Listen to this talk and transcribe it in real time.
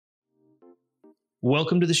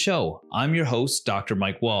Welcome to the show. I'm your host, Dr.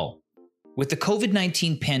 Mike Wall. With the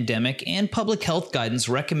COVID-19 pandemic and public health guidance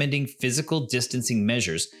recommending physical distancing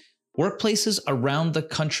measures, workplaces around the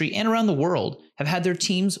country and around the world have had their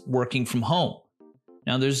teams working from home.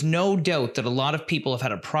 Now, there's no doubt that a lot of people have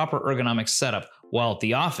had a proper ergonomic setup while at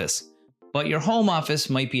the office, but your home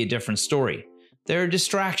office might be a different story. There are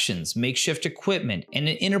distractions, makeshift equipment, and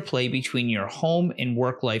an interplay between your home and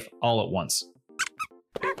work life all at once.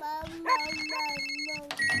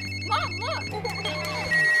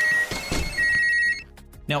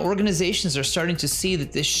 Now, organizations are starting to see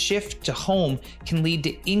that this shift to home can lead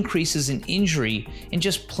to increases in injury and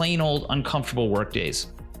just plain old uncomfortable work days.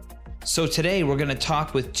 So today we're going to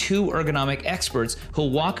talk with two ergonomic experts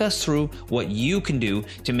who'll walk us through what you can do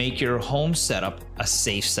to make your home setup a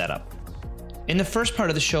safe setup. In the first part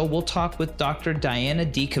of the show, we'll talk with Dr. Diana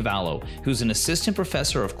DeCarvalho, who's an assistant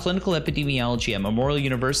professor of clinical epidemiology at Memorial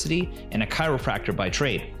University and a chiropractor by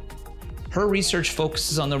trade. Her research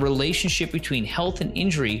focuses on the relationship between health and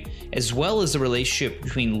injury, as well as the relationship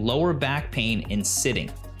between lower back pain and sitting.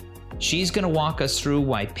 She's going to walk us through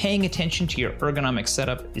why paying attention to your ergonomic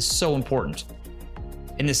setup is so important.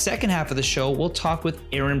 In the second half of the show, we'll talk with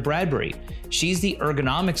Erin Bradbury. She's the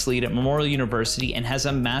ergonomics lead at Memorial University and has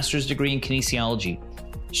a master's degree in kinesiology.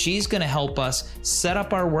 She's going to help us set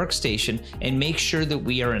up our workstation and make sure that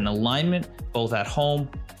we are in alignment both at home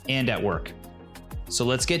and at work. So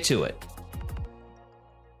let's get to it.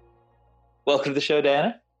 Welcome to the show,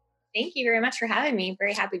 Diana. Thank you very much for having me.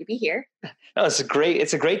 Very happy to be here. No, it's a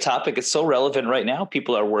great topic. It's so relevant right now.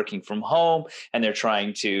 People are working from home and they're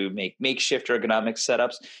trying to make makeshift ergonomic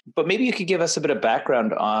setups. But maybe you could give us a bit of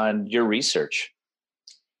background on your research.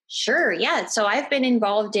 Sure. Yeah. So I've been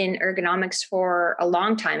involved in ergonomics for a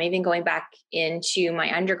long time, even going back into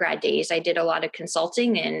my undergrad days. I did a lot of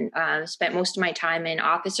consulting and spent most of my time in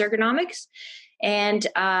office ergonomics. And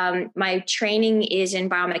my training is in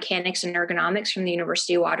biomechanics and ergonomics from the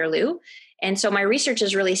University of Waterloo. And so my research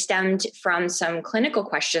has really stemmed from some clinical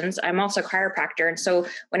questions. I'm also a chiropractor. And so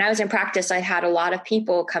when I was in practice, I had a lot of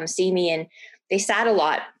people come see me and they sat a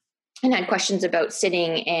lot and had questions about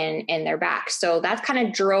sitting and their back. So that kind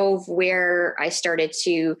of drove where I started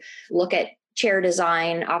to look at chair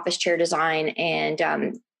design, office chair design,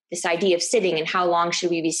 and this idea of sitting and how long should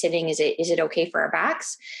we be sitting? Is it okay for our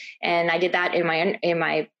backs? And I did that in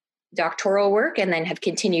my doctoral work and then have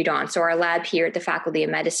continued on. So our lab here at the Faculty of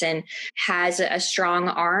Medicine has a strong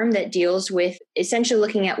arm that deals with essentially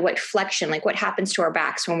looking at what flexion, like what happens to our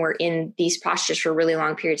backs when we're in these postures for really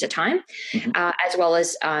long periods of time, as well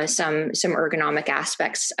as some ergonomic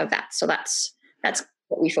aspects of that. So that's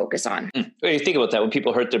what we focus on. When you think about that, when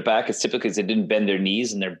people hurt their back, it's typically because they didn't bend their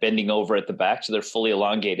knees and they're bending over at the back. So they're fully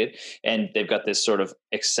elongated and they've got this sort of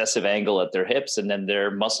excessive angle at their hips, and then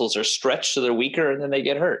their muscles are stretched so they're weaker and then they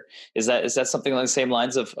get hurt. Is that something along the same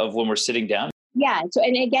lines of when we're sitting down? Yeah. So,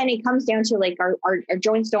 and again, it comes down to like our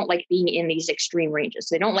joints don't like being in these extreme ranges.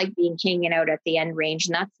 So they don't like being hanging out at the end range.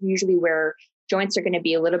 And that's usually where joints are going to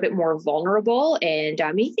be a little bit more vulnerable. And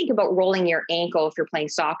you think about rolling your ankle if you're playing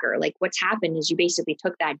soccer, like what's happened is you basically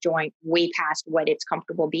took that joint way past what it's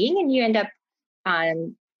comfortable being, and you end up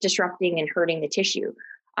disrupting and hurting the tissue.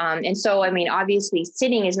 And so, I mean, obviously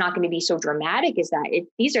sitting is not going to be so dramatic as that.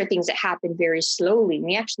 These are things that happen very slowly.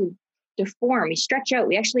 We actually deform, we stretch out.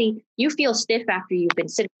 You feel stiff after you've been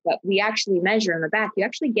sitting, but we actually measure in the back, you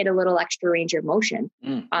actually get a little extra range of motion.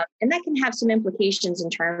 And that can have some implications in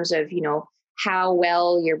terms of, how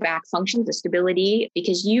well your back functions, the stability,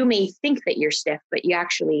 because you may think that you're stiff, but you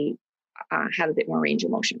actually have a bit more range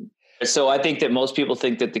of motion. So I think that most people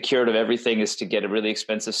think that the cure to everything is to get a really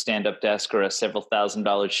expensive stand-up desk or a several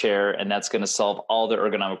 $1,000 chair, and that's going to solve all their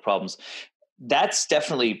ergonomic problems. That's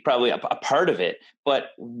definitely probably a part of it. But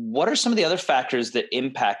what are some of the other factors that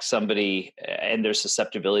impact somebody and their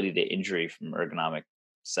susceptibility to injury from ergonomic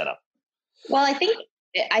setup? Well, I think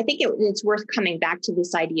it's worth coming back to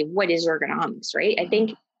this idea of what is ergonomics, right? I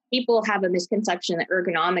think people have a misconception that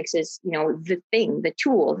ergonomics is, the thing, the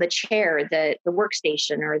tool, the chair, the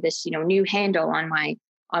workstation, or this, new handle on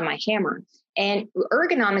my hammer. And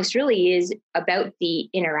ergonomics really is about the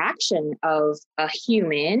interaction of a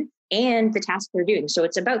human and the task they're doing. So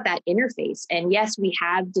it's about that interface. And yes, we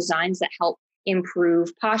have designs that help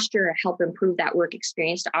improve posture, help improve that work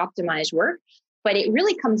experience to optimize work. But it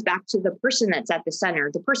really comes back to the person that's at the center.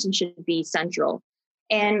 The person should be central.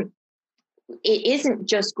 And it isn't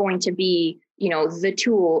just going to be, the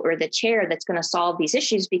tool or the chair that's going to solve these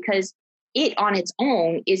issues, because it on its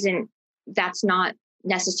own that's not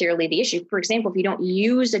necessarily the issue. For example, if you don't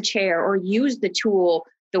use a chair or use the tool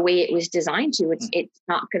the way it was designed to, it's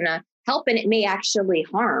not going to help, and it may actually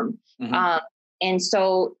harm. And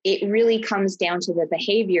so it really comes down to the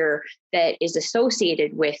behavior that is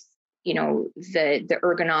associated with, the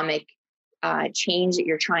ergonomic change that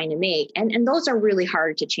you're trying to make. And those are really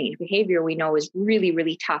hard to change. Behavior, we know, is really,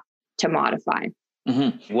 really tough to modify.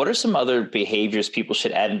 Mm-hmm. What are some other behaviors people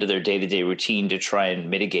should add into their day-to-day routine to try and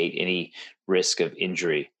mitigate any risk of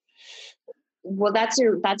injury? Well, that's a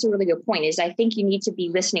really good point. Is I think you need to be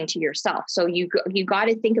listening to yourself. So you got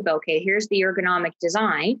to think about, okay, here's the ergonomic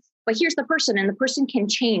design, but here's the person, and the person can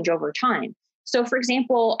change over time. So, for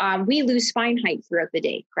example, we lose spine height throughout the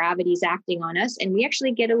day. Gravity's acting on us, and we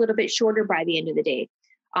actually get a little bit shorter by the end of the day.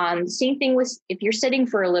 Same thing with if you're sitting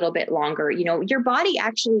for a little bit longer. Your body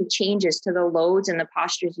actually changes to the loads and the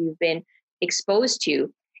postures you've been exposed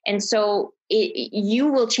to, and so you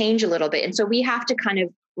will change a little bit. And so we have to kind of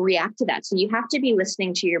react to that. So you have to be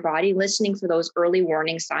listening to your body, listening for those early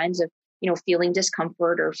warning signs of, feeling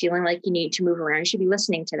discomfort or feeling like you need to move around. You should be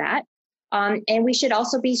listening to that. And we should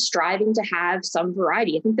also be striving to have some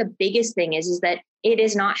variety. I think the biggest thing is that it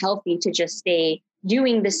is not healthy to just stay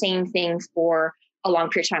doing the same thing for a long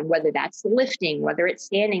period of time, whether that's lifting, whether it's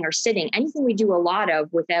standing or sitting. Anything we do a lot of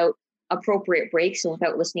without appropriate breaks and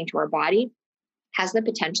without listening to our body has the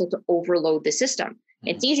potential to overload the system.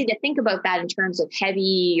 It's easy to think about that in terms of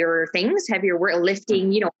heavier things, heavier work, lifting.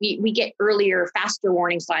 We get earlier, faster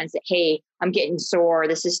warning signs that, hey, I'm getting sore.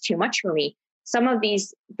 This is too much for me. Some of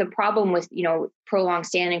these, the problem with, prolonged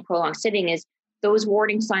standing, prolonged sitting is those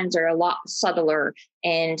warning signs are a lot subtler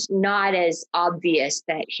and not as obvious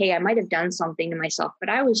that, hey, I might have done something to myself, but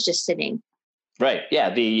I was just sitting. Right.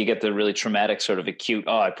 Yeah. You get the really traumatic sort of acute,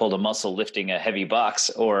 I pulled a muscle lifting a heavy box,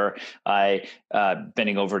 or I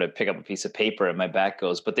bending over to pick up a piece of paper and my back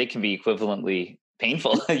goes, but they can be equivalently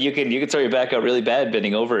painful. You can throw your back out really bad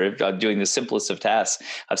bending over doing the simplest of tasks.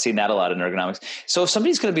 I've seen that a lot in ergonomics. So if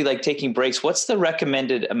somebody's going to be like taking breaks, what's the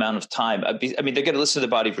recommended amount of time? I mean, they're going to listen to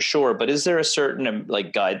the body for sure, but is there a certain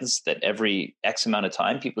guidance that every X amount of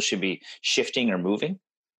time people should be shifting or moving?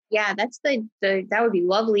 Yeah, that's that would be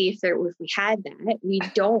lovely if we had that. We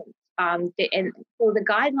don't. And so the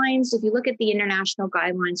guidelines, if you look at the international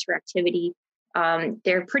guidelines for activity,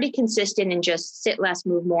 they're pretty consistent in just sit less,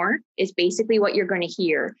 move more is basically what you're going to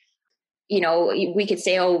hear. We could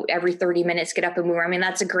say, every 30 minutes, get up and move. I mean,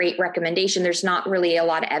 that's a great recommendation. There's not really a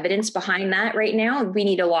lot of evidence behind that right now. We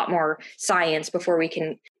need a lot more science before we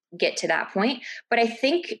can get to that point. But I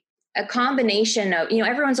think a combination of,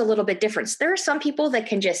 everyone's a little bit different. So there are some people that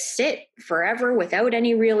can just sit forever without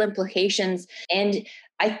any real implications. And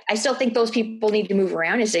I still think those people need to move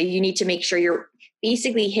around. And so you need to make sure you're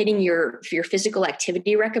basically hitting your physical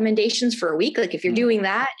activity recommendations for a week. Like if you're doing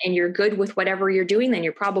that and you're good with whatever you're doing, then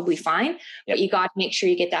you're probably fine. Yep. But you got to make sure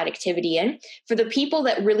you get that activity in. For the people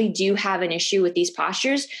that really do have an issue with these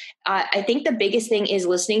postures, I think the biggest thing is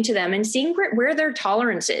listening to them and seeing where their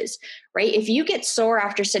tolerance is, right? If you get sore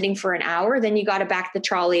after sitting for an hour, then you got to back the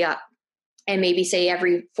trolley up and maybe say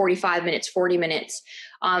every 45 minutes, 40 minutes.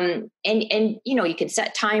 And you can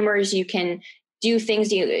set timers, you can do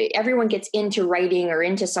things. Everyone gets into writing or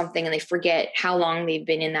into something and they forget how long they've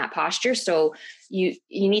been in that posture. So you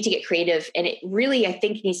need to get creative, and it really, I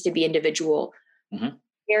think, needs to be individual. Mm-hmm.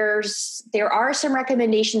 There are some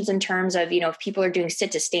recommendations in terms of, if people are doing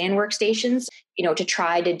sit to stand workstations, to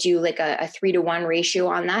try to do like a 3-to-1 ratio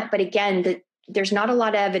on that. But again, there's not a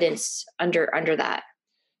lot of evidence under that.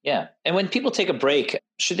 Yeah. And when people take a break,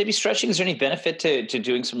 should they be stretching? Is there any benefit to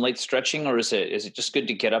doing some light stretching, or is it just good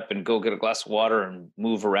to get up and go get a glass of water and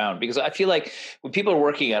move around? Because I feel like when people are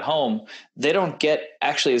working at home, they don't get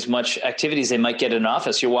actually as much activity as they might get in an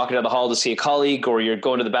office. You're walking down the hall to see a colleague, or you're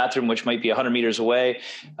going to the bathroom, which might be 100 meters away.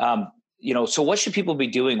 So what should people be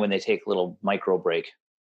doing when they take a little micro break?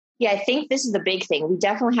 Yeah, I think this is the big thing. We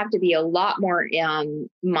definitely have to be a lot more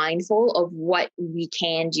mindful of what we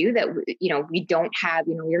can do that, we don't have,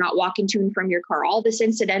 you're not walking to and from your car. All this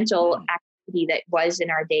incidental activity that was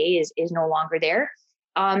in our day is no longer there.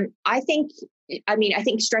 I think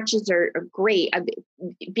stretches are great.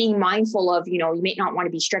 Being mindful of, you may not want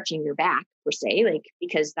to be stretching your back per se,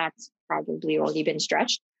 because that's probably already been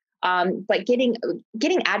stretched. But getting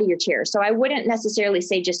out of your chair. So I wouldn't necessarily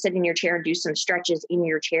say just sit in your chair and do some stretches in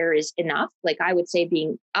your chair is enough. I would say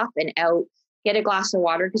being up and out, get a glass of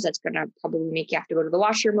water, because that's going to probably make you have to go to the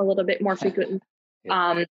washroom a little bit more frequently.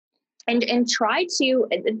 Yeah. And try to,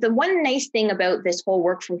 the one nice thing about this whole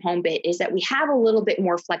work from home bit is that we have a little bit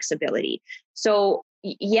more flexibility. So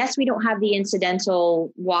yes, we don't have the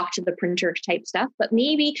incidental walk to the printer type stuff, but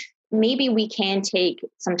maybe we can take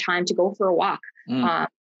some time to go for a walk.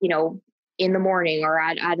 In the morning or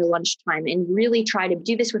at a lunchtime, and really try to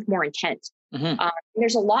do this with more intent. Mm-hmm.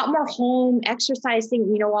 There's a lot more home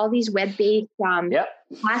exercising, all these web-based Yep.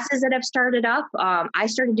 classes that have started up. I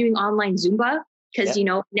started doing online Zumba because,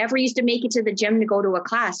 Yep. never used to make it to the gym to go to a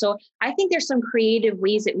class. So I think there's some creative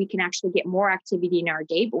ways that we can actually get more activity in our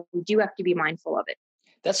day, but we do have to be mindful of it.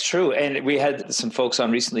 That's true. And we had some folks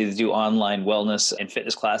on recently that do online wellness and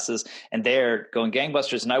fitness classes, and they're going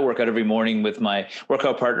gangbusters. And I work out every morning with my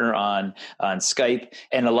workout partner on Skype.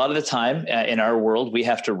 And a lot of the time in our world, we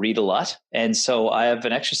have to read a lot. And so I have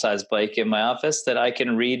an exercise bike in my office that I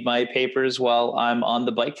can read my papers while I'm on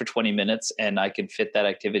the bike for 20 minutes, and I can fit that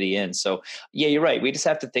activity in. So yeah, you're right. We just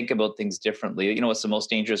have to think about things differently. What's the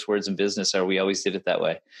most dangerous words in business are we always did it that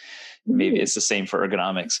way. Maybe it's the same for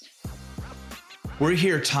ergonomics. We're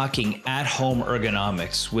here talking at-home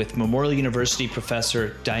ergonomics with Memorial University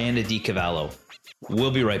professor Diana DeCarvalho.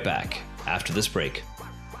 We'll be right back after this break.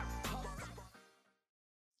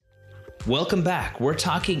 Welcome back. We're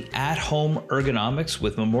talking at-home ergonomics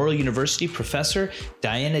with Memorial University professor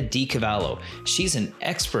Diana DeCarvalho. She's an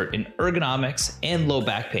expert in ergonomics and low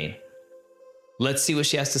back pain. Let's see what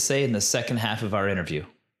she has to say in the second half of our interview.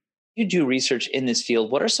 You do research in this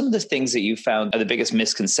field. What are some of the things that you found are the biggest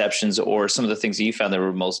misconceptions, or some of the things that you found that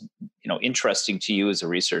were most, interesting to you as a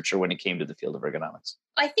researcher when it came to the field of ergonomics?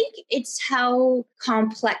 I think it's how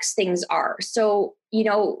complex things are. So,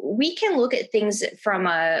 we can look at things from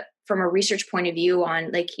a research point of view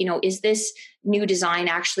on is this new design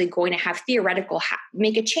actually going to have theoretical,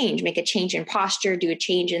 make a change in posture, do a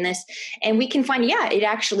change in this. And we can find, yeah, it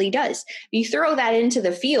actually does. You throw that into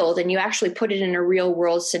the field and you actually put it in a real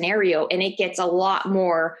world scenario, and it gets a lot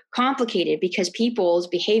more complicated because people's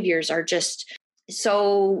behaviors are just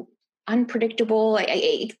so unpredictable.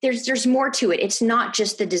 There's more to it. It's not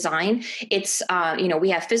just the design. It's, we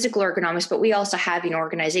have physical ergonomics, but we also have,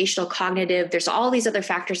 organizational, cognitive. There's all these other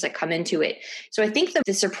factors that come into it. So I think that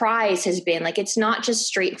the surprise has been it's not just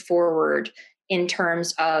straightforward in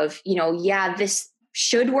terms of, this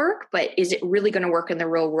should work, but is it really going to work in the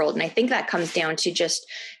real world? And I think that comes down to just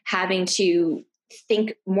having to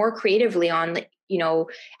think more creatively on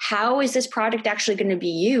how is this product actually going to be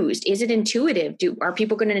used? Is it intuitive? Are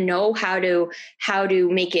people going to know how to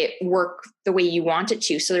make it work the way you want it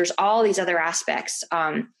to? So there's all these other aspects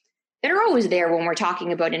that are always there when we're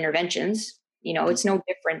talking about interventions. It's no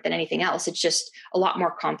different than anything else. It's just a lot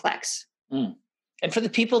more complex. Mm. And for the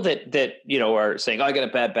people that are saying, "Oh, I got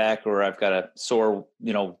a bad back," or "I've got a sore,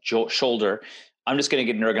 shoulder," I'm just going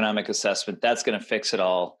to get an ergonomic assessment. That's going to fix it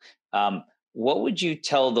all. What would you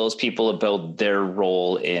tell those people about their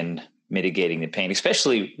role in mitigating the pain,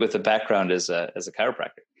 especially with a background as a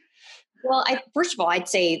chiropractor? Well, first of all, I'd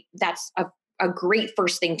say that's a great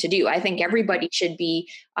first thing to do. I think everybody should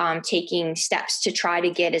be taking steps to try to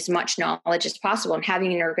get as much knowledge as possible, and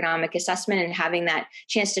having an ergonomic assessment and having that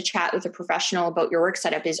chance to chat with a professional about your work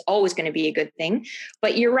setup is always going to be a good thing.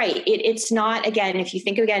 But you're right. It's not, again, if you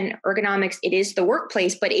think again, ergonomics, it is the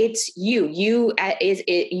workplace, but it's you. You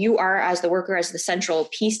are, as the worker, as the central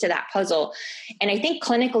piece to that puzzle. And I think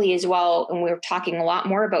clinically as well, and we're talking a lot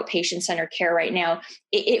more about patient-centered care right now,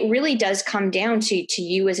 it really does come down to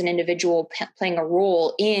you as an individual playing a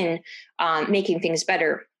role in making things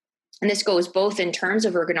better. And this goes both in terms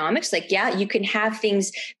of ergonomics, you can have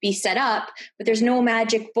things be set up, but there's no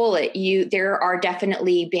magic bullet. There are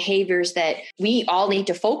definitely behaviors that we all need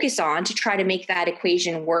to focus on to try to make that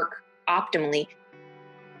equation work optimally.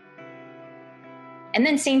 And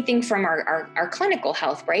then same thing from our clinical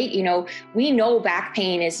health, right? We know back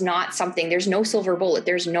pain is not something, there's no silver bullet.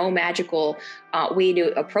 There's no magical way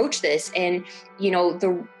to approach this. And,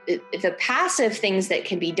 the passive things that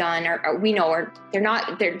can be done they're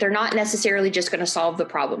not necessarily just going to solve the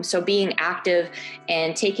problem. So being active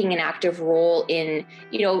and taking an active role in,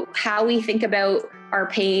 how we think about our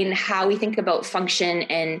pain, how we think about function,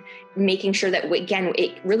 and making sure that, again,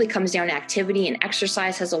 it really comes down to activity, and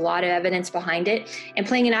exercise has a lot of evidence behind it, and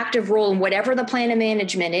playing an active role in whatever the plan of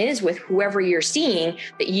management is with whoever you're seeing,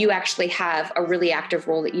 that you actually have a really active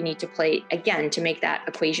role that you need to play, again, to make that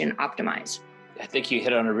equation optimize. I think you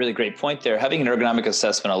hit on a really great point there. Having an ergonomic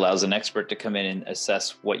assessment allows an expert to come in and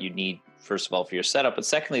assess what you need, first of all, for your setup. But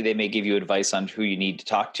secondly, they may give you advice on who you need to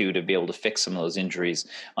talk to be able to fix some of those injuries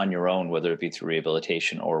on your own, whether it be through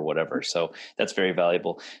rehabilitation or whatever. So that's very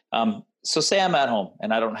valuable. So say I'm at home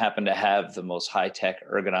and I don't happen to have the most high-tech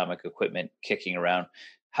ergonomic equipment kicking around.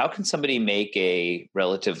 How can somebody make a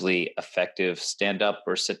relatively effective stand-up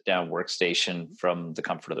or sit-down workstation from the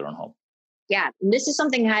comfort of their own home? Yeah, and this is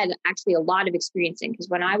something I had actually a lot of experience in, because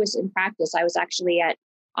when I was in practice, I was actually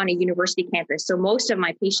on a university campus. So most of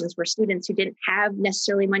my patients were students who didn't have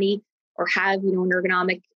necessarily money or have, an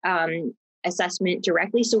ergonomic assessment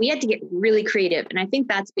directly. So we had to get really creative. And I think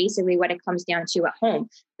that's basically what it comes down to at home.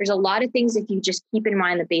 There's a lot of things if you just keep in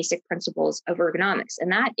mind the basic principles of ergonomics.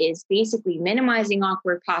 And that is basically minimizing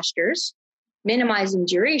awkward postures, minimizing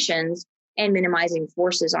durations, and minimizing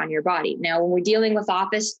forces on your body. Now, when we're dealing with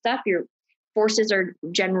office stuff, your forces are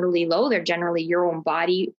generally low. They're generally your own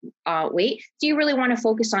body weight. So you really want to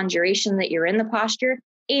focus on duration that you're in the posture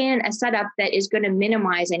and a setup that is going to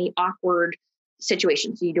minimize any awkward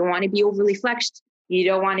situations. So you don't want to be overly flexed. You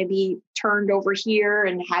don't want to be turned over here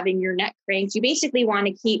and having your neck cranked. You basically want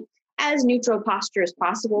to keep as neutral posture as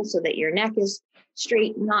possible so that your neck is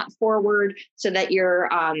straight, not forward, so that you're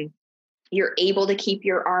able to keep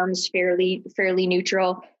your arms fairly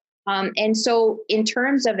neutral. And so in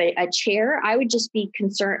terms of a chair, I would just be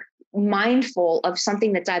mindful of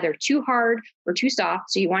something that's either too hard or too soft.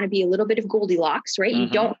 So you want to be a little bit of Goldilocks, right? You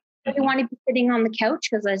don't really want to be sitting on the couch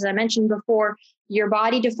because, as I mentioned before, your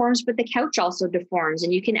body deforms, but the couch also deforms,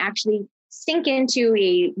 and you can actually sink into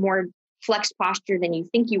a more flexed posture than you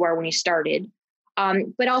think you are when you started.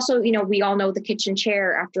 But also, we all know the kitchen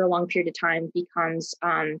chair after a long period of time becomes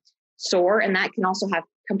sore, and that can also have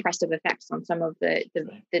compressive effects on some of the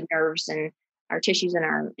nerves and our tissues in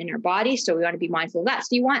our body. So we want to be mindful of that.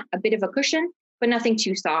 So you want a bit of a cushion, but nothing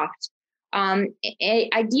too soft.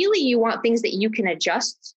 Ideally, you want things that you can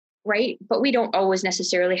adjust, right? But we don't always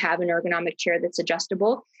necessarily have an ergonomic chair that's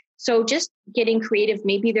adjustable. So just getting creative,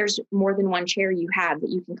 maybe there's more than one chair you have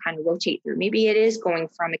that you can kind of rotate through. Maybe it is going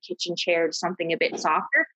from a kitchen chair to something a bit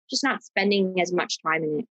softer, just not spending as much time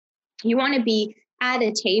in it. You want to be at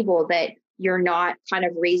a table that you're not kind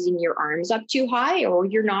of raising your arms up too high, or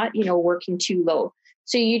you're not, working too low.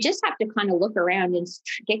 So you just have to kind of look around and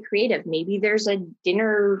get creative. Maybe there's a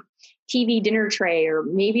TV dinner tray, or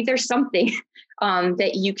maybe there's something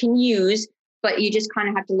that you can use, but you just kind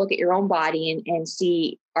of have to look at your own body and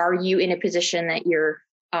see, are you in a position that you're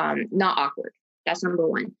not awkward? That's number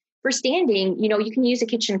one. For standing, you can use a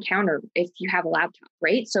kitchen counter if you have a laptop,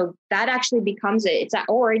 right? So that actually becomes it's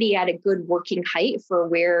already at a good working height for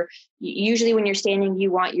where usually when you're standing,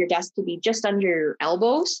 you want your desk to be just under your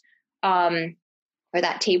elbows or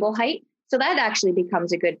that table height. So that actually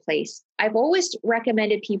becomes a good place. I've always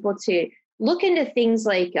recommended people to look into things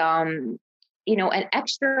like, an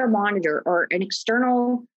extra monitor or an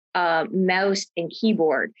external mouse and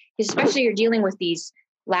keyboard, especially you're dealing with these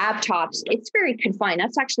laptops. It's very confined.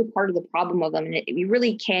 That's actually part of the problem of them. And you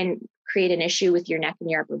really can create an issue with your neck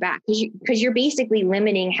and your upper back because you're basically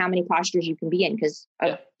limiting how many postures you can be in because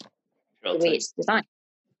of the way it's designed.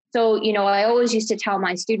 So, I always used to tell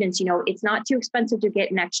my students, it's not too expensive to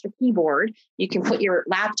get an extra keyboard. You can put your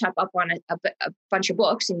laptop up on a bunch of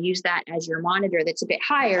books and use that as your monitor that's a bit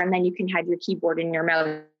higher. And then you can have your keyboard and your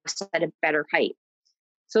mouse at a better height.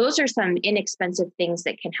 So those are some inexpensive things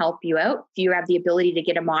that can help you out. If you have the ability to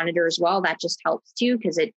get a monitor as well, that just helps too,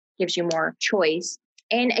 because it gives you more choice.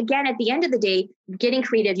 And again, at the end of the day, getting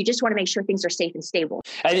creative, you just want to make sure things are safe and stable.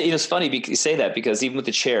 And it's funny you say that because even with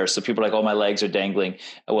the chair, so people are like, oh, my legs are dangling.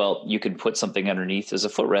 Well, you can put something underneath as a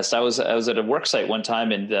footrest. I was at a work site one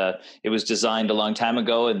time and it was designed a long time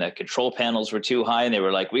ago and the control panels were too high and they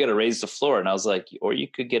were like, we got to raise the floor. And I was like, or you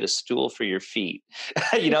could get a stool for your feet,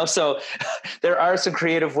 so there are some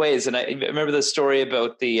creative ways. And I remember the story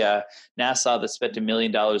about the NASA that spent $1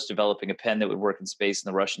 million developing a pen that would work in space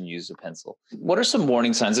and the Russian used a pencil. What are some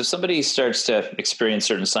warning signs? If somebody starts to experience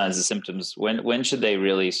certain signs and symptoms, when should they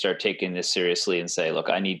really start taking this seriously and say, look,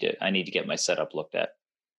 I need to get my setup looked at?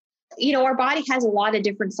 Our body has a lot of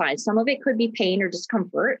different signs. Some of it could be pain or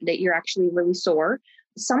discomfort, that you're actually really sore.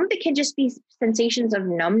 Some of it can just be sensations of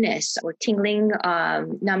numbness or tingling,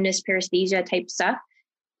 numbness, paresthesia type stuff.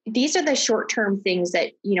 These are the short-term things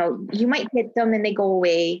that, you might hit them and they go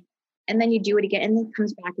away and then you do it again and then it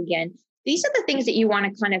comes back again. These are the things that you want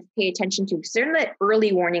to kind of pay attention to because they're the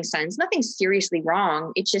early warning signs. Nothing's seriously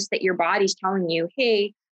wrong. It's just that your body's telling you,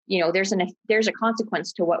 hey, there's a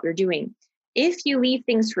consequence to what we're doing. If you leave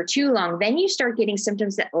things for too long, then you start getting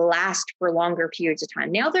symptoms that last for longer periods of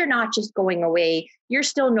time. Now they're not just going away. You're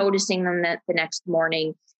still noticing them the next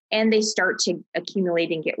morning and they start to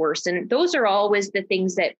accumulate and get worse. And those are always the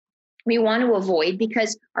things that we want to avoid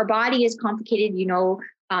because our body is complicated,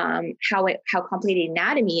 how complicated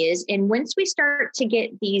anatomy is. And once we start to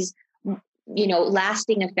get these,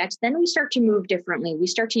 lasting effects, then we start to move differently. We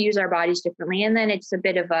start to use our bodies differently. And then it's a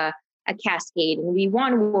bit of a cascade and we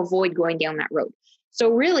want to avoid going down that road. So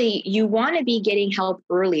really you want to be getting help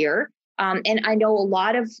earlier. And I know a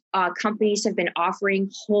lot of companies have been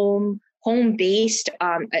offering home-based,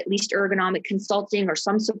 at least ergonomic consulting or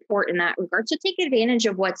some support in that regard. So take advantage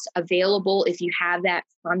of what's available if you have that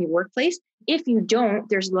from your workplace. If you don't,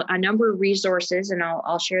 there's a number of resources, and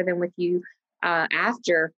I'll share them with you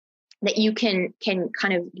after, that you can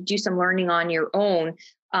kind of do some learning on your own.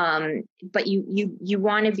 But you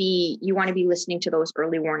want to be listening to those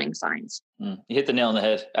early warning signs. You hit the nail on the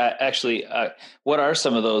head. Actually, what are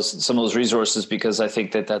some of those resources? Because I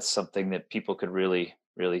think that's something that people could really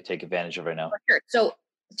take advantage of right now. Sure. So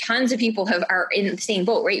tons of people are in the same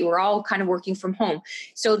boat, right? We're all kind of working from home.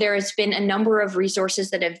 So there has been a number of resources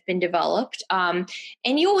that have been developed. And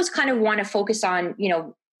you always kind of want to focus on,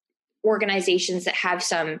 organizations that have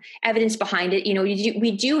some evidence behind it.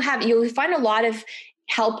 You'll find a lot of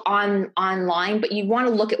help online, but you want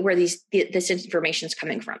to look at where this information is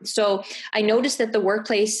coming from. So I noticed that the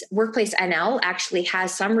Workplace NL actually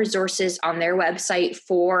has some resources on their website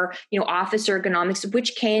for, office ergonomics,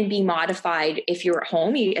 which can be modified if you're at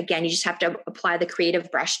home. You just have to apply the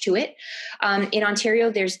creative brush to it. In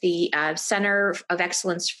Ontario, there's the Center of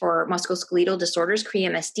Excellence for Musculoskeletal Disorders,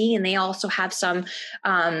 CREAMSD, and they also have some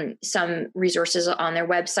resources on their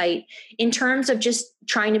website. In terms of just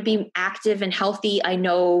trying to be active and healthy, I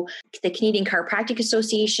know the Canadian Chiropractic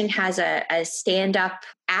Association has a stand-up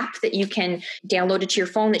app that you can download it to your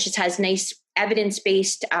phone that just has nice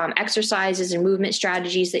evidence-based exercises and movement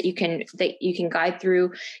strategies that you can guide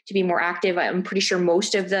through to be more active. I'm pretty sure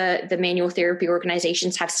most of the manual therapy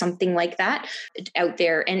organizations have something like that out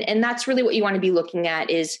there. And that's really what you want to be looking at,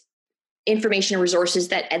 is information and resources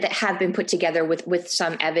that have been put together with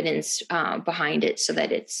some evidence behind it, so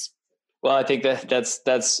that it's... Well, I think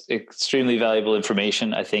that's extremely valuable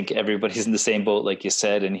information. I think everybody's in the same boat, like you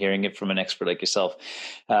said, and hearing it from an expert like yourself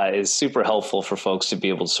is super helpful for folks to be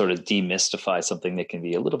able to sort of demystify something that can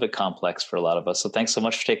be a little bit complex for a lot of us. So thanks so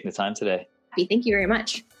much for taking the time today. Thank you very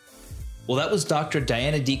much. Well, that was Dr.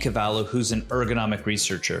 Diana DeCarvalho, who's an ergonomic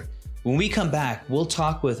researcher. When we come back, we'll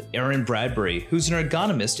talk with Erin Bradbury, who's an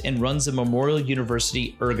ergonomist and runs the Memorial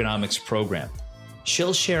University Ergonomics program.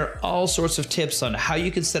 She'll share all sorts of tips on how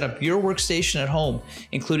you can set up your workstation at home,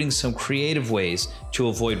 including some creative ways to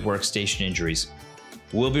avoid workstation injuries.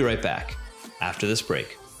 We'll be right back after this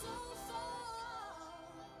break.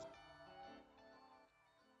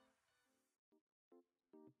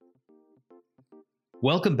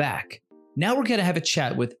 Welcome back. Now we're going to have a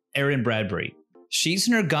chat with Erin Bradbury. She's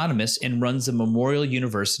an ergonomist and runs the Memorial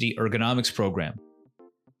University Ergonomics program.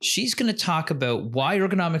 She's going to talk about why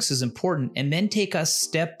ergonomics is important and then take us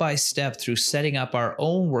step by step through setting up our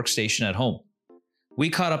own workstation at home. We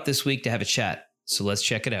caught up this week to have a chat, so let's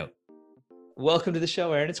check it out. Welcome to the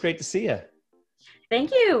show, Erin. It's great to see you. Thank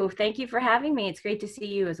you. Thank you for having me. It's great to see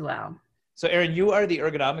you as well. So Erin, you are the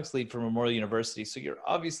ergonomics lead for Memorial University, so you're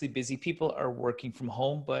obviously busy. People are working from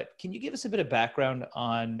home, but can you give us a bit of background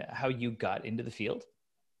on how you got into the field?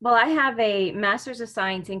 Well, I have a Master's of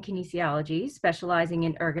Science in Kinesiology, specializing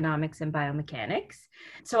in ergonomics and biomechanics.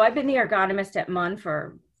 So I've been the ergonomist at MUN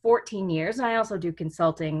for 14 years, and I also do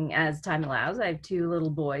consulting as time allows. I have 2 little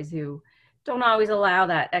boys who don't always allow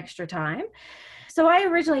that extra time. So I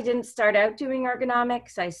originally didn't start out doing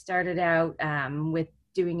ergonomics. I started out with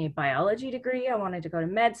doing a biology degree. I wanted to go to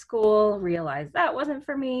med school, realized that wasn't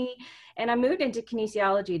for me, and I moved into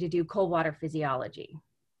kinesiology to do cold water physiology.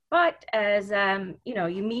 But as,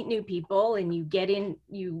 you meet new people and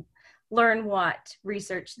you learn what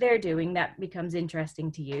research they're doing, that becomes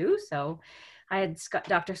interesting to you. So I had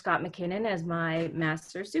Dr. Scott McKinnon as my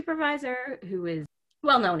master supervisor, who is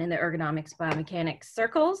well known in the ergonomics biomechanics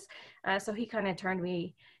circles. So he kind of turned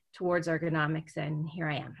me towards ergonomics, and here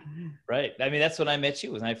I am. Right. I mean, that's when I met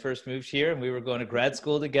you, when I first moved here, and we were going to grad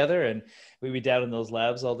school together, and we'd be down in those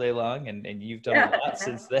labs all day long, and you've done a lot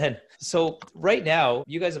since then. So right now,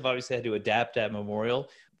 you guys have obviously had to adapt at Memorial.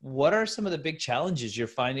 What are some of the big challenges you're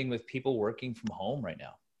finding with people working from home right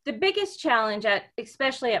now? The biggest challenge,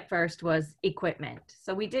 especially at first, was equipment.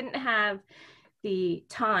 So we didn't have the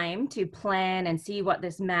time to plan and see what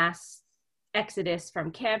this mass exodus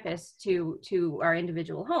from campus to our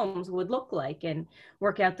individual homes would look like, and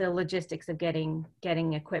work out the logistics of getting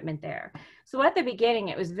equipment there. So at the beginning,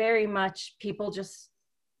 it was very much people just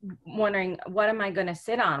wondering, what am I going to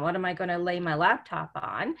sit on? What am I going to lay my laptop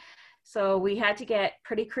on? So we had to get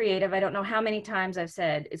pretty creative. I don't know how many times I've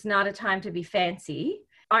said, it's not a time to be fancy.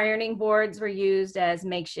 Ironing boards were used as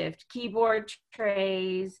makeshift keyboard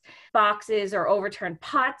trays, boxes or overturned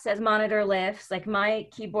pots as monitor lifts. Like my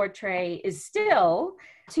keyboard tray is still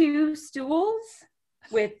 2 stools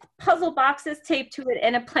with puzzle boxes taped to it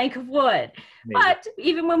and a plank of wood. Amazing. But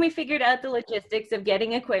even when we figured out the logistics of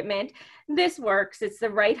getting equipment, this works. It's the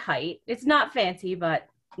right height. It's not fancy, but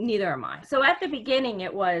neither am I. So at the beginning,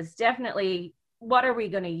 it was definitely what are we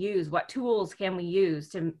going to use? What tools can we use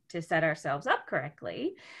to set ourselves up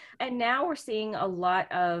correctly? And now we're seeing a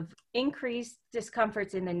lot of increased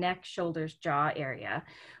discomforts in the neck, shoulders, jaw area,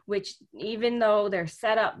 which even though they're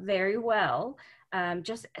set up very well,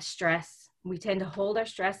 just stress. We tend to hold our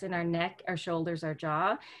stress in our neck, our shoulders, our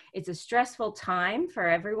jaw. It's a stressful time for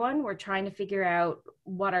everyone. We're trying to figure out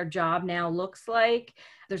what our job now looks like.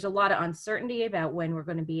 There's a lot of uncertainty about when we're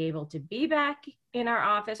going to be able to be back in our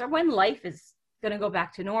office, or when life is going to go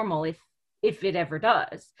back to normal, if it ever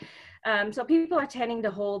does. So people are tending to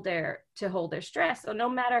hold their stress. So no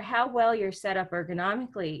matter how well you're set up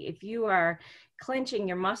ergonomically, if you are clenching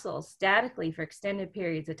your muscles statically for extended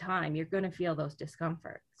periods of time, you're going to feel those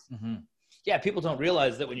discomforts. Mm-hmm. Yeah, people don't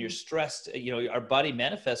realize that when you're stressed, our body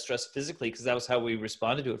manifests stress physically, because that was how we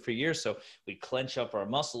responded to it for years. So we clench up our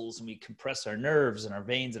muscles and we compress our nerves and our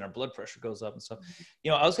veins, and our blood pressure goes up and stuff.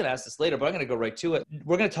 I was going to ask this later, but I'm going to go right to it.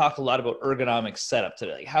 We're going to talk a lot about ergonomic setup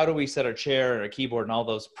today. Like, how do we set our chair and our keyboard and all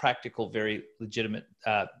those practical, very legitimate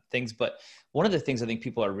things. But one of the things I think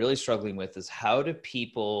people are really struggling with is, how do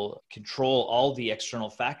people control all the external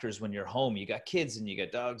factors when you're home? You got kids and you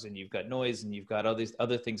got dogs and you've got noise and you've got all these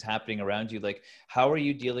other things happening around you. Like, how are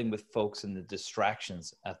you dealing with folks and the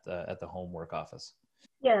distractions at the home work office?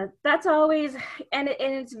 Yeah, that's always, and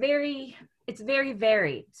it's very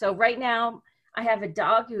varied. So right now I have a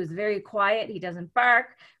dog who is very quiet. He doesn't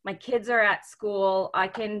bark. My kids are at school. I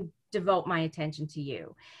can devote my attention to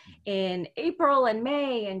you. In April and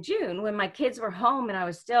May and June, when my kids were home and I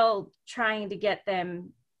was still trying to get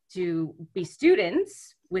them to be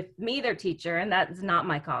students with me, their teacher, and that's not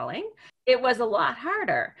my calling, it was a lot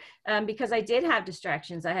harder because I did have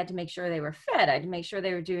distractions. I had to make sure they were fed. I had to make sure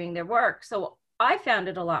they were doing their work. So I found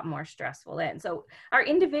it a lot more stressful then. So our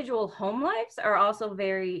individual home lives are also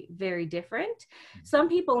very, very different. Some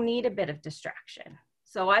people need a bit of distraction.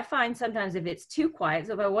 So I find sometimes if it's too quiet,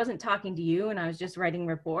 so if I wasn't talking to you and I was just writing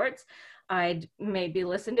reports, I'd maybe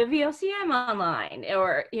listen to VOCM online,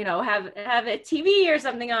 or, have a TV or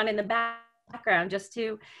something on in the background just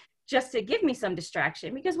to give me some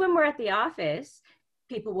distraction. Because when we're at the office,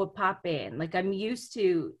 people would pop in. Like, I'm used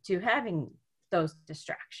to having those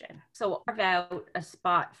distractions. So carve out a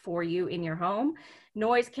spot for you in your home,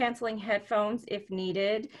 noise canceling headphones if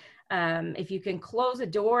needed. If you can close a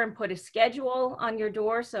door and put a schedule on your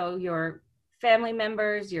door so your family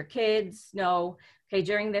members, your kids know, okay,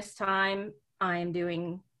 during this time I am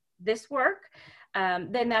doing this work,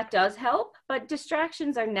 then that does help. But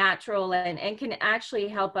distractions are natural and can actually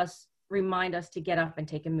help us, remind us to get up and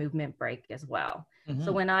take a movement break as well. Mm-hmm.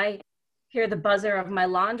 So when I hear the buzzer of my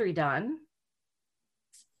laundry done,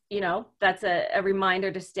 that's a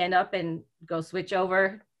reminder to stand up and go switch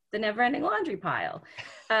over the never-ending laundry pile.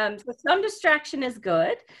 So some distraction is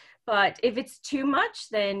good, but if it's too much,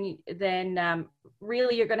 then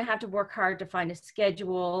really you're going to have to work hard to find a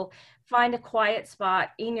schedule, find a quiet spot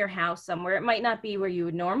in your house somewhere. It might not be where you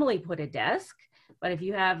would normally put a desk, but if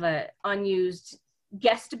you have an unused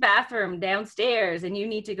guest bathroom downstairs and you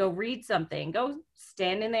need to go read something, go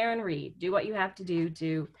stand in there and read. Do what you have to do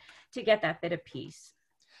to get that bit of peace.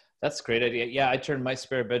 That's a great idea. Yeah, I turned my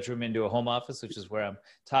spare bedroom into a home office, which is where I'm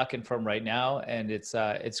talking from right now. And it's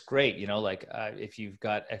great. If you've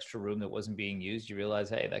got extra room that wasn't being used, you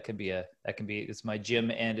realize, hey, that can be it's my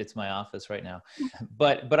gym and it's my office right now.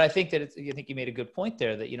 But I think that I think you made a good point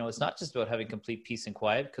there that, it's not just about having complete peace and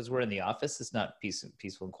quiet, because we're in the office. It's not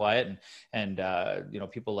peaceful and quiet. And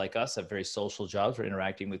people like us have very social jobs. We're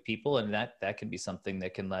interacting with people, and that can be something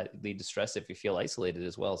that can lead to stress if you feel isolated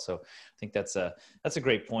as well. So I think that's a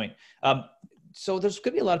great point. So there's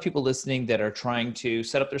going to be a lot of people listening that are trying to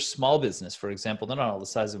set up their small business, for example. They're not all the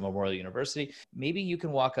size of Memorial University. Maybe you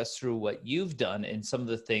can walk us through what you've done and some of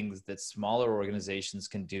the things that smaller organizations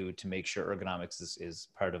can do to make sure ergonomics is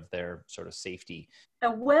part of their sort of safety.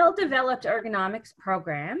 A well-developed ergonomics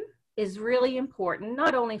program is really important,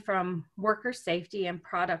 not only from worker safety and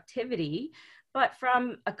productivity, but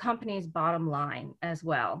from a company's bottom line as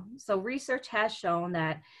well. So research has shown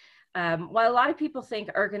that while a lot of people think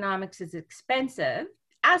ergonomics is expensive,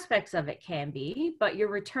 aspects of it can be, but your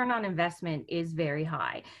return on investment is very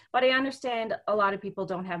high. But I understand a lot of people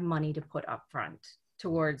don't have money to put up front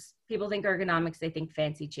towards, people think ergonomics, they think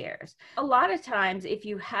fancy chairs. A lot of times, if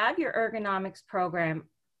you have your ergonomics program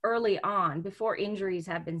early on, before injuries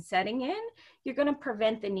have been setting in, you're going to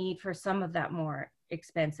prevent the need for some of that more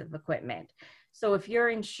expensive equipment. So if you're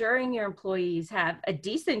ensuring your employees have a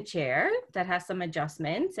decent chair that has some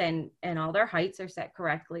adjustments and all their heights are set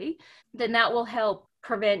correctly, then that will help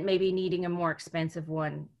prevent maybe needing a more expensive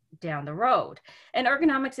one down the road. And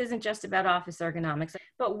ergonomics isn't just about office ergonomics,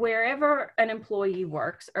 but wherever an employee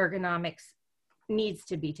works, ergonomics needs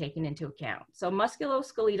to be taken into account. So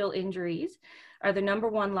musculoskeletal injuries are the number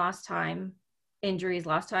one lost time injuries,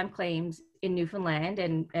 lost time claims in Newfoundland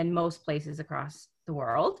and most places across the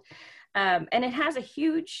world. And it has a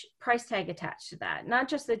huge price tag attached to that, not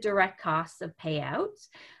just the direct costs of payouts,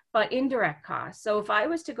 but indirect costs. So if I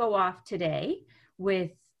was to go off today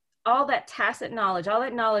with all that tacit knowledge, all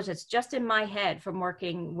that knowledge that's just in my head from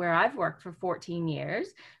working where I've worked for 14 years,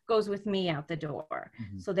 goes with me out the door.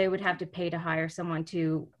 Mm-hmm. So they would have to pay to hire someone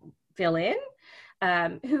to fill in,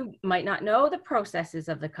 who might not know the processes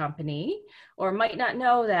of the company, or might not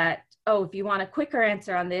know that, oh, if you want a quicker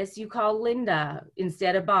answer on this, you call Linda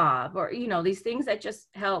instead of Bob, or, you know, these things that just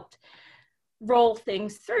helped roll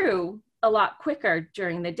things through a lot quicker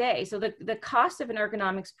during the day. So the cost of an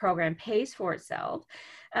ergonomics program pays for itself.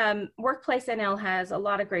 Workplace NL has a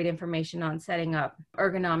lot of great information on setting up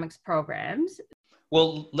ergonomics programs.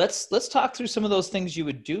 Well, let's talk through some of those things you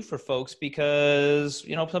would do for folks, because,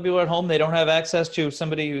 you know, some people at home, they don't have access to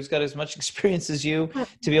somebody who's got as much experience as you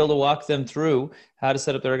to be able to walk them through how to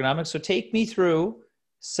set up their ergonomics. So take me through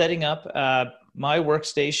setting up my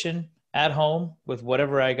workstation at home with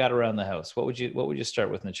whatever I got around the house. What would you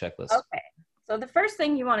start with in the checklist? Okay. So the first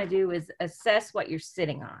thing you want to do is assess what you're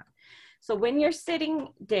sitting on. So when you're sitting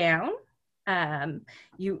down,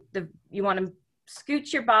 you want to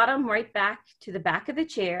scoot your bottom right back to the back of the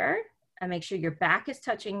chair and make sure your back is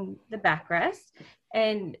touching the backrest,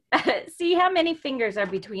 and see how many fingers are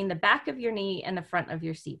between the back of your knee and the front of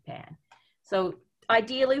your seat pan. So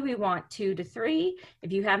ideally we want 2 to 3.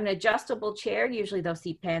 If you have an adjustable chair, usually those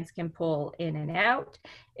seat pans can pull in and out.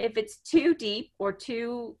 If it's too deep or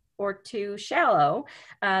too shallow,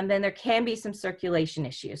 then there can be some circulation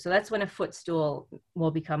issues. So that's when a footstool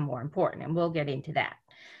will become more important, and we'll get into that.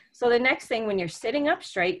 So the next thing, when you're sitting up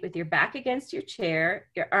straight with your back against your chair,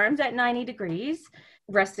 your arms at 90 degrees,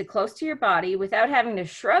 rested close to your body without having to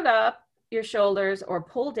shrug up your shoulders or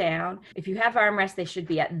pull down. If you have armrests, they should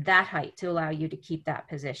be at that height to allow you to keep that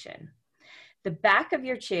position. The back of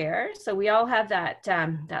your chair, so we all have that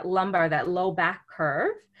lumbar, that low back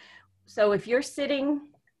curve. So if you're sitting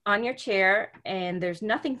on your chair and there's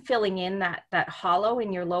nothing filling in that hollow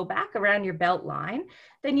in your low back around your belt line,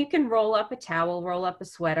 then you can roll up a towel, roll up a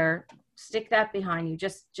sweater, stick that behind you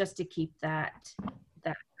just to keep that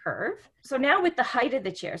curve. So now with the height of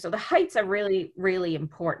the chair, so the heights are really, really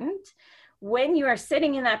important. When you are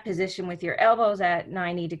sitting in that position with your elbows at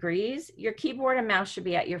 90 degrees, your keyboard and mouse should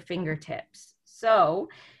be at your fingertips. So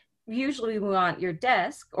usually we want your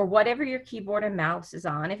desk, or whatever your keyboard and mouse is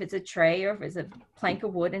on, if it's a tray or if it's a plank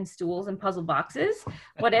of wood and stools and puzzle boxes,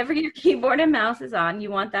 whatever your keyboard and mouse is on, you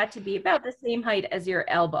want that to be about the same height as your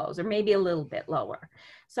elbows, or maybe a little bit lower.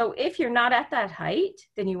 So if you're not at that height,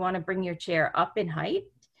 then you want to bring your chair up in height,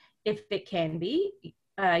 if it can be.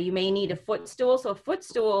 You may need a footstool. So a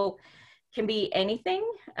footstool can be anything.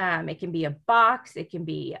 It can be a box, it can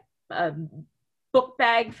be a book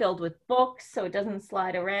bag filled with books so it doesn't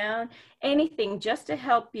slide around, anything just to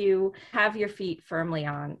help you have your feet firmly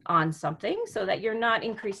on something so that you're not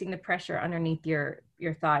increasing the pressure underneath your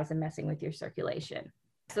thighs and messing with your circulation.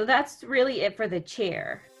 So that's really it for the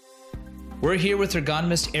chair. We're here with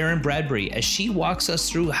ergonomist Erin Bradbury as she walks us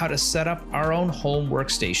through how to set up our own home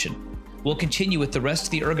workstation. We'll continue with the rest of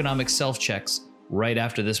the ergonomic self-checks right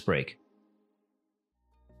after this break.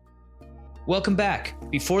 Welcome back.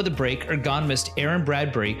 Before the break, ergonomist Erin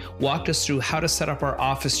Bradbury walked us through how to set up our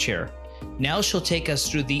office chair. Now she'll take us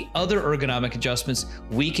through the other ergonomic adjustments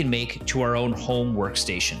we can make to our own home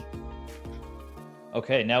workstation.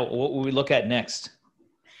 Okay, now what will we look at next?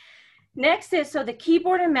 Next is, so the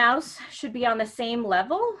keyboard and mouse should be on the same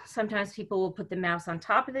level. Sometimes people will put the mouse on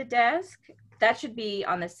top of the desk. That should be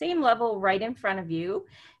on the same level right in front of you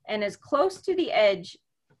and as close to the edge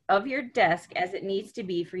of your desk as it needs to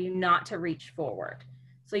be for you not to reach forward.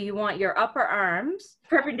 So you want your upper arms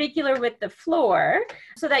perpendicular with the floor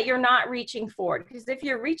so that you're not reaching forward. Because if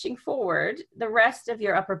you're reaching forward, the rest of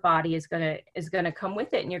your upper body is gonna come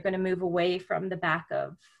with it, and you're gonna move away from the back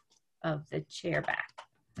of the chair back.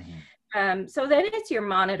 Mm-hmm. So then it's your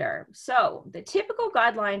monitor. So the typical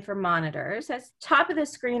guideline for monitors is top of the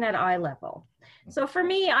screen at eye level. So for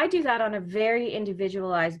me, I do that on a very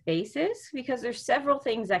individualized basis because there's several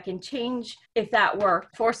things that can change if that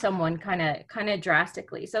worked for someone kind of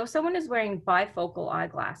drastically. So if someone is wearing bifocal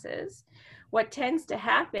eyeglasses, what tends to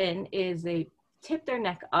happen is they tip their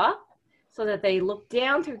neck up so that they look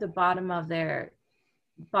down through the bottom of their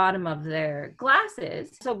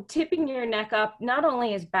glasses. So tipping your neck up not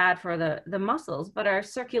only is bad for the muscles, but our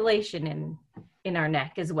circulation in our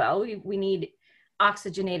neck as well. We need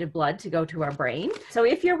oxygenated blood to go to our brain. So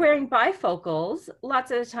if you're wearing bifocals,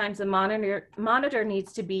 lots of the times the monitor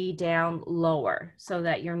needs to be down lower so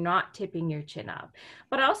that you're not tipping your chin up.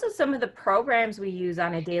 But also some of the programs we use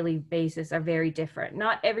on a daily basis are very different.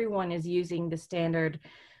 Not everyone is using the standard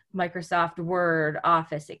Microsoft Word,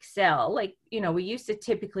 Office, Excel. Like, we used to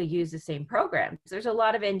typically use the same programs. There's a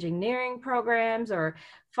lot of engineering programs or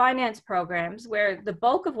finance programs where the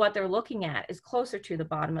bulk of what they're looking at is closer to the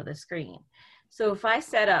bottom of the screen. So if I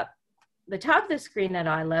set up the top of the screen at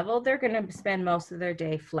eye level, they're going to spend most of their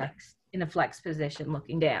day in a flex position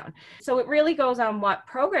looking down. So it really goes on what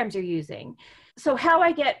programs you're using. So how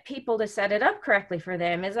I get people to set it up correctly for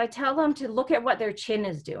them is I tell them to look at what their chin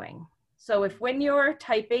is doing. So if when you're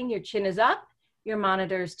typing, your chin is up, your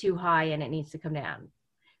monitor is too high and it needs to come down.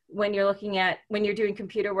 When you're doing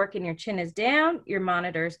computer work and your chin is down, your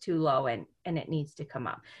monitor is too low and it needs to come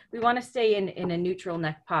up. We want to stay in a neutral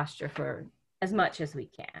neck posture for as much as we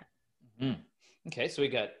can. Mm-hmm. Okay, so we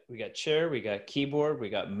got chair, we got keyboard, we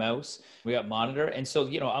got mouse, we got monitor. And so,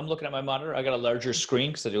 I'm looking at my monitor. I got a larger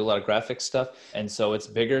screen because I do a lot of graphics stuff. And so it's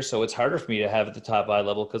bigger. So it's harder for me to have at the top eye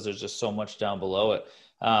level because there's just so much down below it.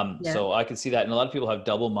 So I can see that. And a lot of people have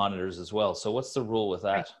double monitors as well. So what's the rule with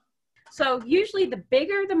that? Right. So usually the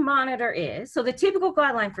bigger the monitor is, so the typical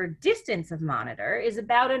guideline for distance of monitor is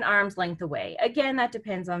about an arm's length away. Again, that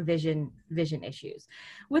depends on vision issues.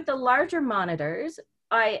 With the larger monitors,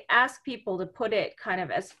 I ask people to put it kind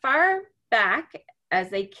of as far back as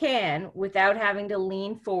they can without having to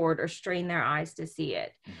lean forward or strain their eyes to see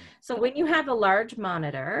it. Mm-hmm. So when you have a large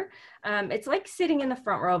monitor, it's like sitting in the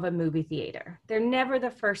front row of a movie theater. They're never the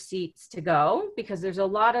first seats to go because there's a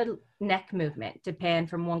lot of neck movement to pan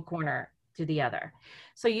from one corner to the other.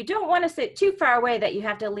 So you don't want to sit too far away that you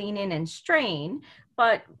have to lean in and strain,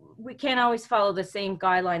 but we can't always follow the same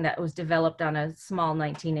guideline that was developed on a small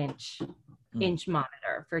 19-inch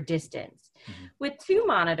monitor for distance. Mm-hmm. With two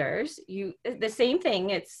monitors, the same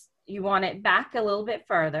thing, you want it back a little bit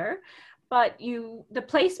further, but the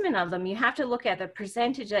placement of them, you have to look at the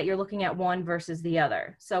percentage that you're looking at one versus the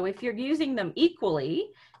other. So if you're using them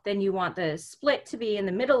equally, then you want the split to be in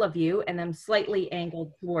the middle of you and them slightly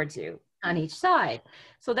angled towards you on each side.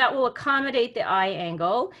 So that will accommodate the eye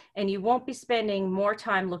angle and you won't be spending more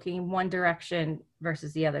time looking in one direction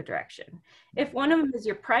versus the other direction. If one of them is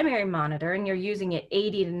your primary monitor and you're using it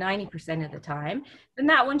 80 to 90% of the time, then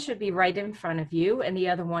that one should be right in front of you and the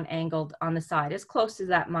other one angled on the side as close to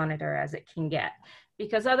that monitor as it can get.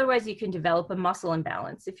 Because otherwise you can develop a muscle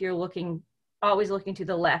imbalance. If you're always looking to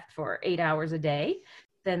the left for 8 hours a day,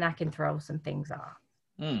 then that can throw some things off.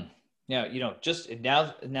 Now, just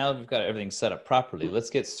now we've got everything set up properly. Let's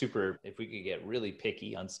get if we could get really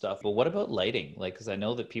picky on stuff. But what about lighting? Because I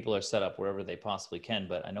know that people are set up wherever they possibly can,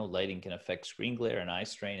 but I know lighting can affect screen glare and eye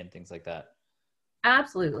strain and things like that.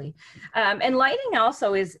 Absolutely. And lighting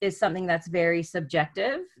also is something that's very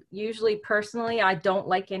subjective. Usually, personally, I don't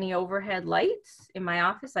like any overhead lights in my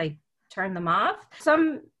office. I turn them off.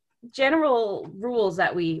 Some general rules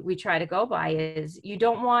that we try to go by is you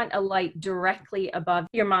don't want a light directly above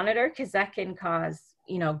your monitor because that can cause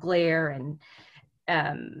glare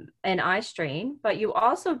and eye strain, but you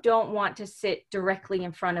also don't want to sit directly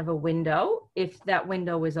in front of a window if that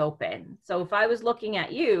window is open. So if I was looking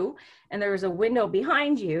at you and there was a window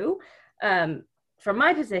behind you from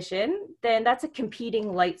my position, then that's a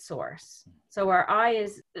competing light source. So our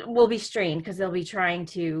eyes will be strained because they'll be trying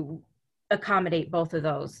to accommodate both of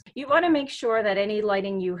those. You want to make sure that any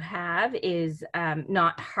lighting you have is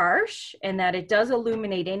not harsh and that it does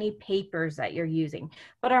illuminate any papers that you're using.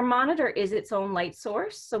 But our monitor is its own light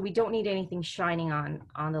source, so we don't need anything shining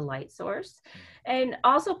on the light source. And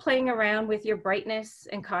also playing around with your brightness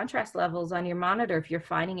and contrast levels on your monitor if you're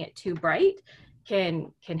finding it too bright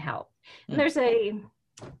can help. And there's a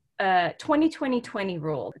 20-20-20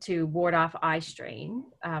 rule to ward off eye strain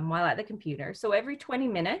while at the computer. So every 20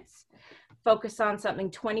 minutes, focus on something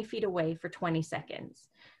 20 feet away for 20 seconds.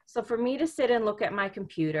 So for me to sit and look at my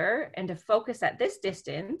computer and to focus at this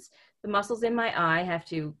distance, the muscles in my eye have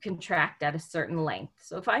to contract at a certain length.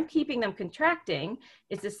 So if I'm keeping them contracting,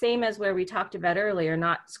 it's the same as where we talked about earlier,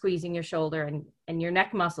 not squeezing your shoulder and your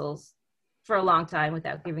neck muscles for a long time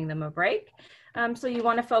without giving them a break. So you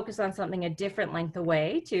want to focus on something a different length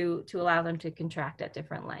away to allow them to contract at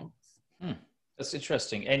different lengths. That's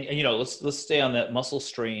interesting. And let's stay on that muscle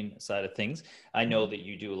strain side of things. I know that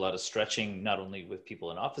you do a lot of stretching, not only with people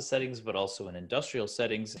in office settings, but also in industrial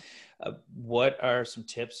settings. What are some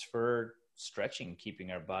tips for stretching, keeping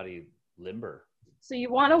our body limber? So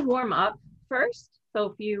you want to warm up first. So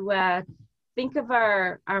if you think of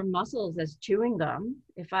our muscles as chewing gum,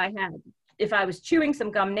 if I had if I was chewing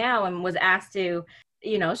some gum now and was asked to,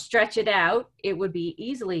 stretch it out, it would be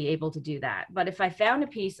easily able to do that. But if I found a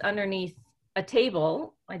piece underneath a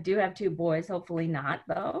table, I do have 2 boys, hopefully not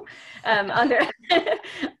though,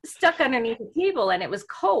 stuck underneath a table and it was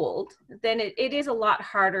cold, then it is a lot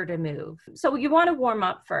harder to move. So you want to warm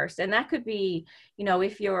up first. And that could be,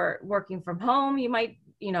 if you're working from home, you might,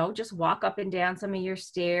 just walk up and down some of your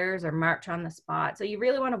stairs or march on the spot. So you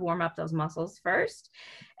really want to warm up those muscles first.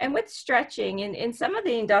 And with stretching, in some of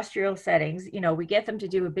the industrial settings, we get them to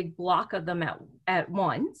do a big block of them at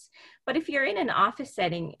once. But if you're in an office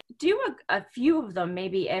setting, do a few of them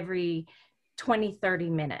maybe every 20,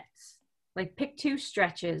 30 minutes. Like pick 2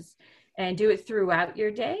 stretches and do it throughout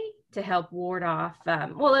your day to help ward off.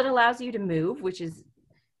 It allows you to move, which is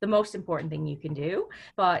the most important thing you can do,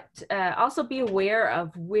 but also be aware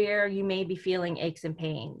of where you may be feeling aches and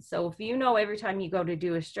pains. So if every time you go to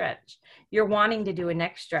do a stretch, you're wanting to do a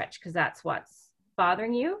neck stretch because that's what's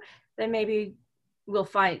bothering you, then maybe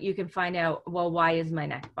you can find out, well, why is my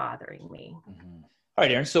neck bothering me? Mm-hmm. All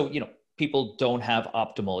right, Erin. So, people don't have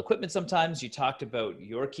optimal equipment sometimes. You talked about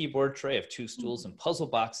your keyboard tray of 2 stools and puzzle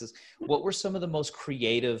boxes. What were some of the most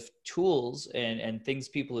creative tools and things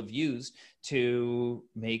people have used to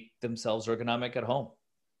make themselves ergonomic at home?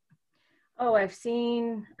 Oh, I've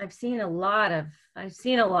seen a lot,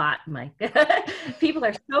 Mike. People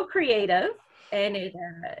are so creative, and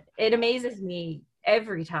it amazes me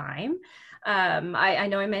every time. I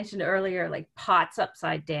know I mentioned earlier, like pots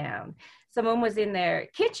upside down. Someone was in their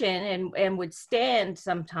kitchen and would stand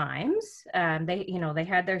sometimes. They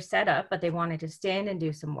had their setup, but they wanted to stand and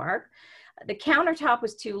do some work. The countertop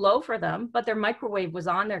was too low for them, but their microwave was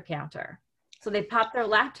on their counter. So they popped their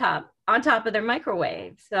laptop on top of their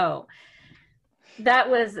microwave. So that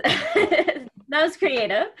was, that was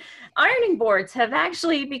creative. Ironing boards have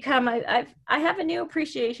actually become, I have a new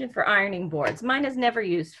appreciation for ironing boards. Mine is never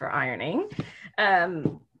used for ironing.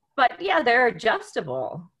 But yeah, they're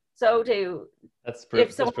adjustable. So that's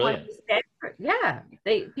brilliant.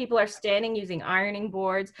 People are standing using ironing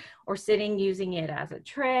boards or sitting using it as a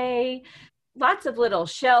tray. Lots of little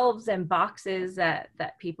shelves and boxes that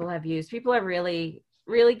people have used. People are really,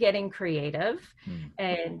 really getting creative,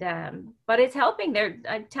 and but it's helping.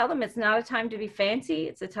 I tell them it's not a time to be fancy;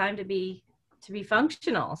 it's a time to be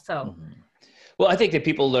functional. So. Mm-hmm. Well, I think that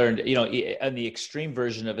people learned, on the extreme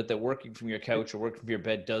version of it, that working from your couch or working from your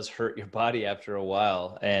bed does hurt your body after a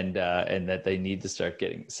while, and that they need to start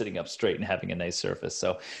sitting up straight and having a nice surface.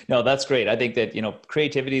 So, no, that's great. I think that,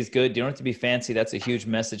 creativity is good. You don't have to be fancy. That's a huge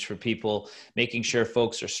message for people, making sure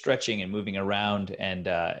folks are stretching and moving around, and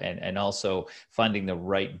also finding the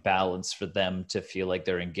right balance for them to feel like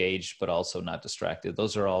they're engaged, but also not distracted.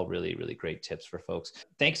 Those are all really, really great tips for folks.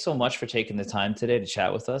 Thanks so much for taking the time today to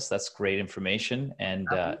chat with us. That's great information. And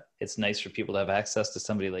it's nice for people to have access to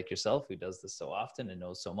somebody like yourself who does this so often and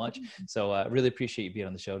knows so much. So I really appreciate you being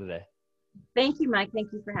on the show today. Thank you, Mike.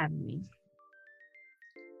 Thank you for having me.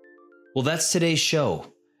 Well, that's today's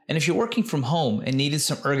show. And if you're working from home and needed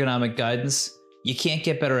some ergonomic guidance, you can't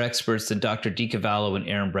get better experts than Dr. DeCarvalho and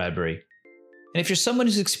Erin Bradbury. And if you're someone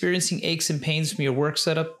who's experiencing aches and pains from your work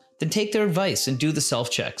setup, then take their advice and do the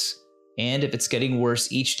self-checks. And if it's getting worse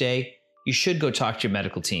each day, you should go talk to your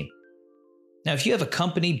medical team. Now, if you have a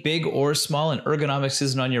company, big or small, and ergonomics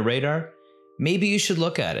isn't on your radar, maybe you should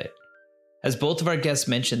look at it. As both of our guests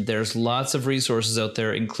mentioned, there's lots of resources out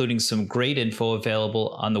there, including some great info available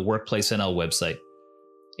on the Workplace NL website.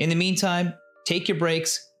 In the meantime, take your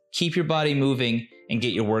breaks, keep your body moving, and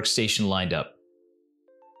get your workstation lined up.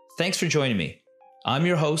 Thanks for joining me. I'm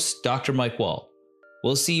your host, Dr. Mike Wall.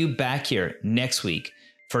 We'll see you back here next week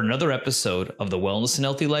for another episode of the Wellness and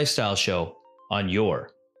Healthy Lifestyle Show on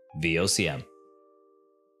your VOCM.